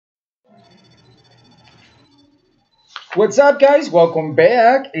What's up, guys? Welcome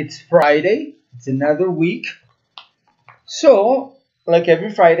back. It's Friday. It's another week. So, like every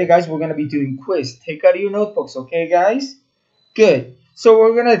Friday, guys, we're gonna be doing quiz. Take out your notebooks, okay, guys? Good. So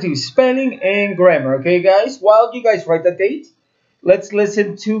we're gonna do spelling and grammar, okay, guys? While you guys write the date, let's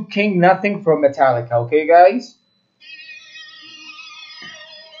listen to King Nothing from Metallica, okay, guys?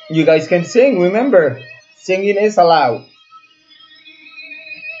 You guys can sing. Remember, singing is allowed.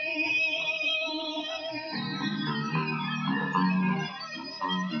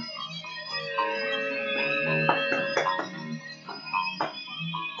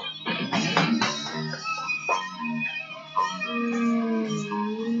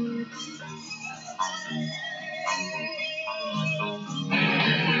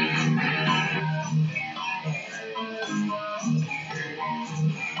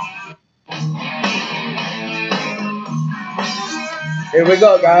 Here we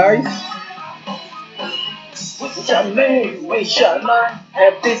go, guys. Wish I may, wish I might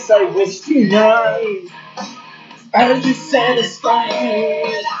have this I wish tonight. Are you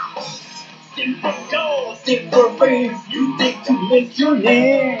satisfied? Think for gold, think for fame, you think to make your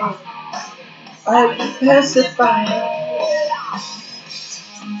name. Are you pacified?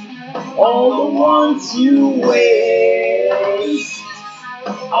 All the ones you waste,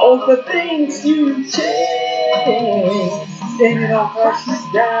 all the things you change, then it all crashes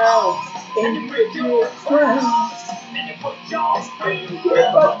down, and you break your crown. And you put your finger,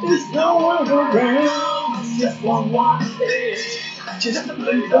 but there's no one around. Just one thing, just to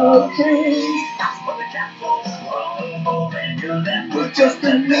play the game. When the castles crumble and you're left with just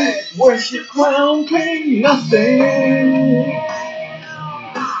a name. Where's your crown, King? Nothing.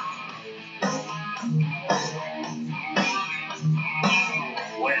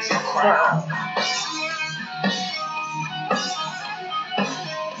 Where's your crown?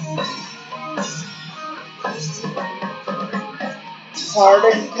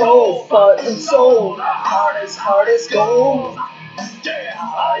 Heart and cold, heart and soul, heart as gold.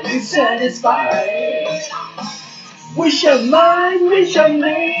 Are you satisfied? Wish I might, wish I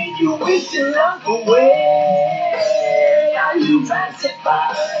made you wish your life away. Are you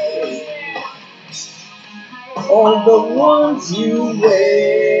pacified? All the ones you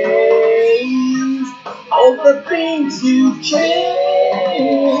waste, all the things you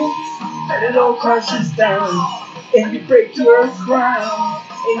change, and it all crashes down. And you break your crown,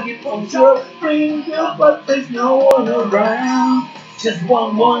 and you point your finger, but there's no one around. Just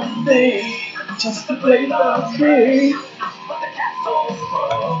one thing, just to play the game. But the castles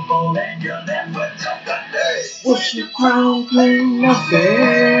crumble, and you're left with just a name. What's your crown, King?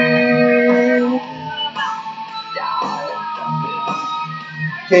 Nothing.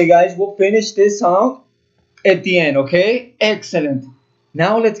 Okay, guys, we'll finish this song at the end, okay? Excellent.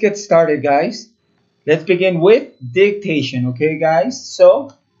 Now let's get started, guys. Let's begin with dictation, okay, guys?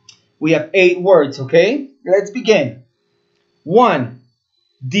 So, we have 8 words, okay? Let's begin. 1.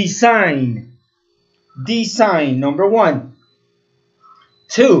 Design. Design, number 1.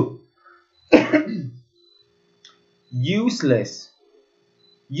 2. Useless.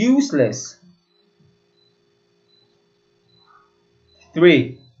 Useless.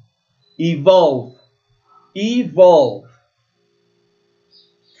 3. Evolve. Evolve.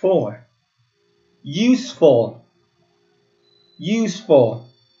 4. Useful. Useful.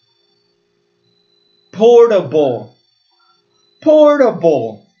 Portable.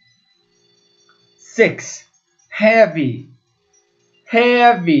 Portable. 6. Heavy.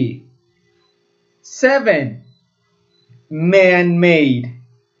 Heavy. 7. Man-made.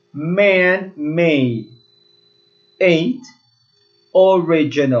 Man-made. 8.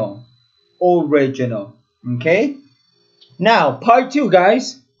 Original. Original. Okay? Now, part 2,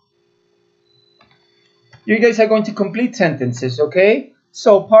 guys. You guys are going to complete sentences, okay?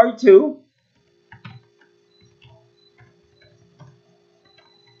 So, part 2.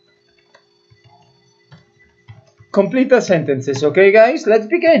 Complete the sentences, okay, guys? Let's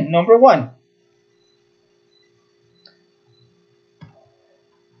begin. Number 1.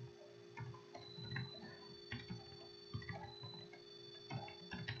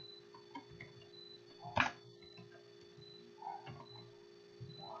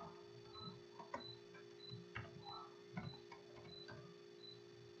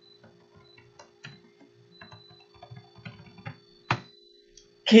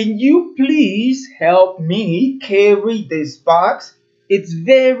 Can you please help me carry this box? It's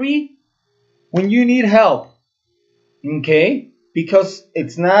very when you need help. Okay? Because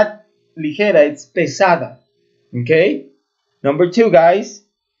it's not ligera, it's pesada. Okay? Number 2, guys.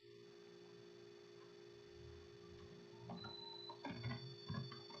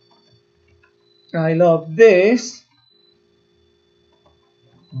 I love this.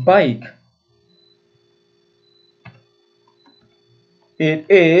 bike. It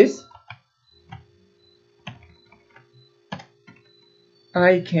is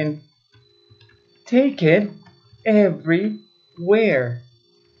I can take it everywhere.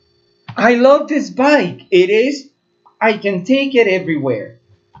 I love this bike. It is I can take it everywhere.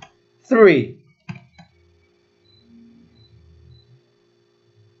 3.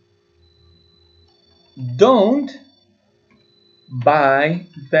 Don't buy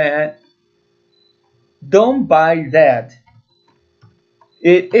that. Don't buy that.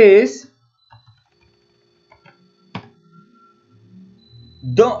 It is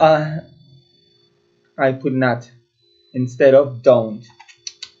don't I put not instead of don't.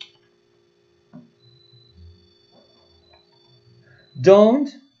 Don't.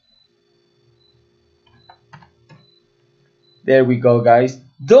 There we go, guys.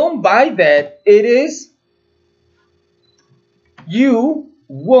 Don't buy that. It is you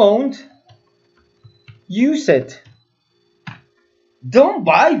won't use it. Don't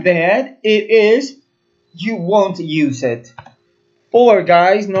buy that. It is you won't use it. 4,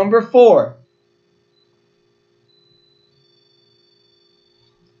 guys. Number 4.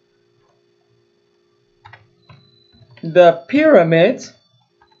 The pyramid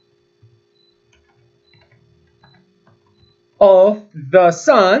of the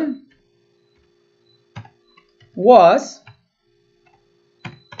sun was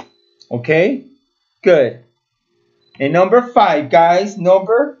okay, good. And number 5, guys,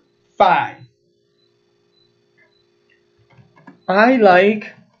 number 5. I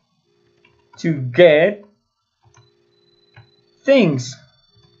like to get things.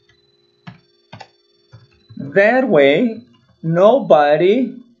 That way,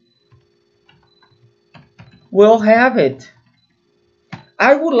 nobody will have it.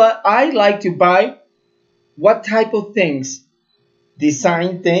 I like to buy what type of things?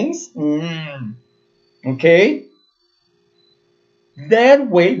 Design things. Okay. That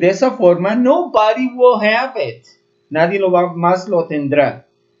way, de esa forma, nobody will have it. Nadie más lo tendrá.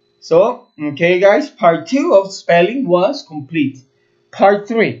 So, okay, guys, part 2 of spelling was complete. Part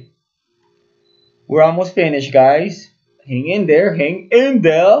 3. We're almost finished, guys. Hang in there, hang in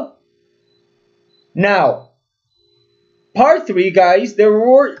there. Now, part 3, guys, there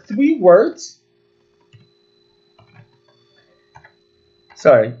were 3 words.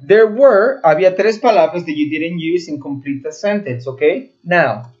 Sorry, había 3 palabras that you didn't use in complete the sentence, okay?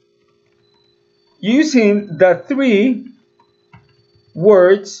 Now, using the 3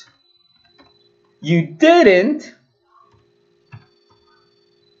 words you didn't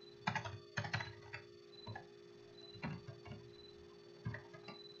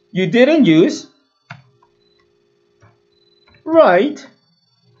use, write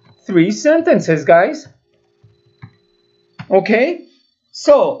 3 sentences, guys. Okay?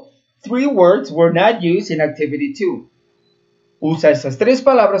 So, 3 words were not used in activity 2. Usa esas 3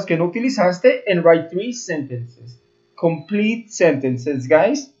 palabras que no utilizaste and write 3 sentences. Complete sentences,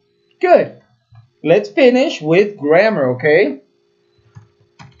 guys. Good. Let's finish with grammar, okay?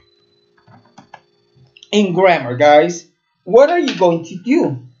 In grammar, guys, what are you going to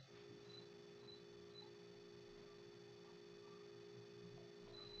do?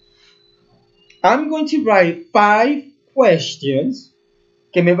 I'm going to write 5 questions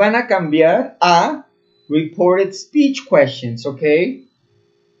que me van a cambiar a reported speech questions, okay?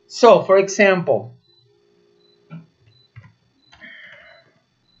 So, for example,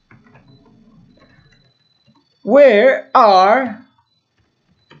 where are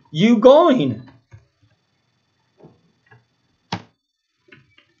you going?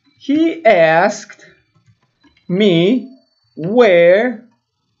 He asked me where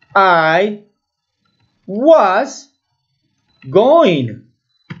I was going.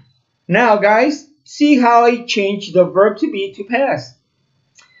 Now, guys, see how I changed the verb to be to past.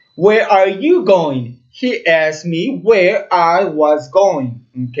 Where are you going? He asked me where I was going.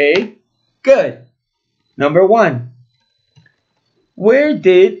 Okay, good. Number 1. Where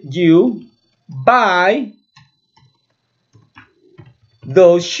did you buy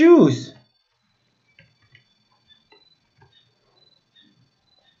those shoes?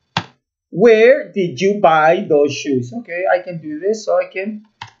 Where did you buy those shoes? Okay, I can do this so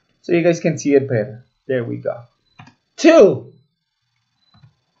you guys can see it better. There we go. 2.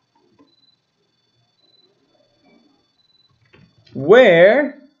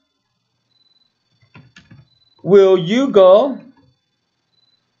 Where will you go?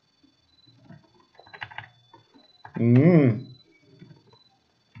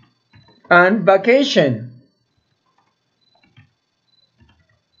 On vacation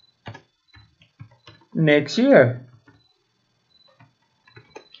next year.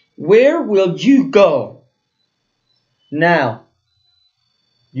 Where will you go? Now,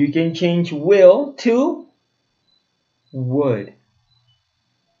 you can change will to would.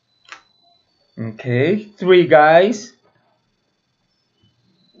 Okay, 3 guys.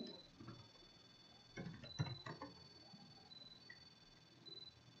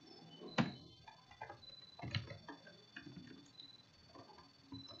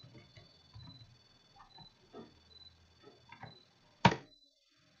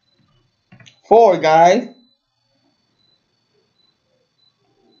 Four guys.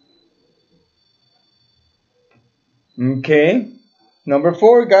 Okay, number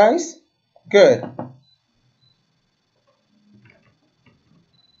 4 guys. Good.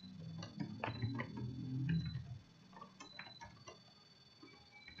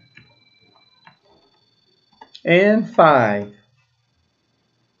 And 5.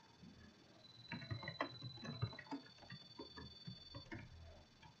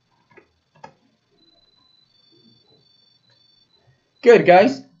 Good,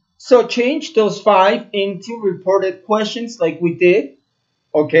 guys. So change those 5 into reported questions like we did,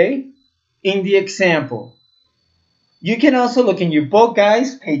 okay, in the example. You can also look in your book,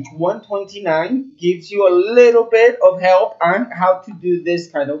 guys. Page 129 gives you a little bit of help on how to do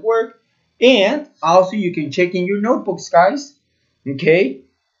this kind of work. And also you can check in your notebooks, guys. Okay,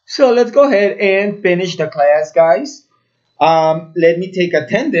 so let's go ahead and finish the class, guys. Let me take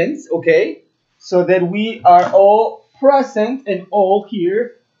attendance, okay, so that we are all present and all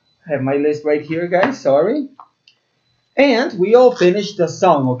here. I have my list right here, guys, sorry. And we all finished the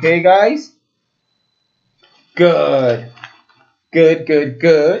song, okay, guys? Good. Good, good,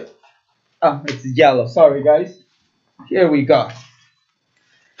 good. Oh, it's yellow, sorry, guys. Here we go.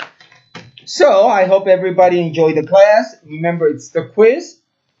 So, I hope everybody enjoyed the class. Remember, it's the quiz.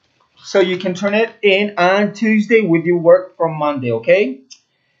 So you can turn it in on Tuesday with your work from Monday, okay?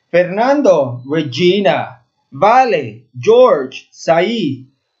 Fernando, Regina, Vale, George, Said,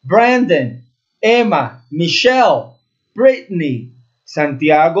 Brandon, Emma, Michelle, Brittany,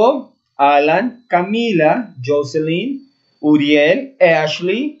 Santiago, Alan, Camila, Jocelyn, Uriel,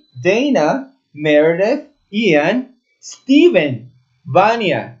 Ashley, Dana, Meredith, Ian, Steven,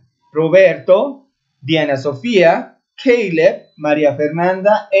 Vania, Roberto, Diana Sofía, Caleb, Maria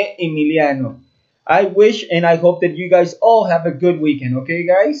Fernanda, e Emiliano. I wish and I hope that you guys all have a good weekend, okay,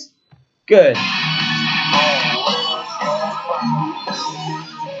 guys? Good.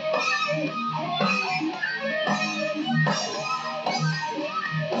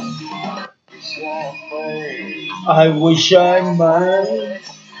 I wish I might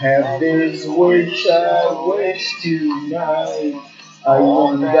have this wish I wish tonight. I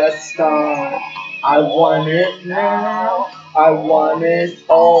want that star, I want it now. I want it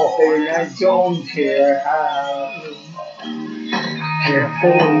all and I don't care how.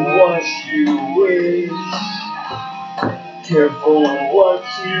 Careful what you wish, careful what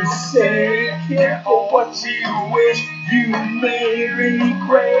you say, careful what you wish, you may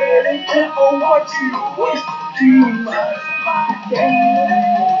regret it. Careful what you wish, you must forget.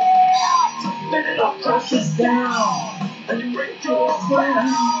 Let it all crashes down, and it breaks your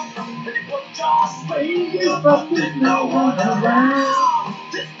ground. Let it put your space, but there's no one around.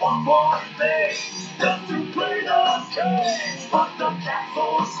 Just one more thing, just to play the game. But the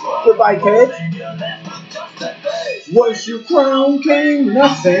castle's goodbye, kids. Once you crown king,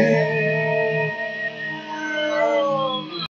 nothing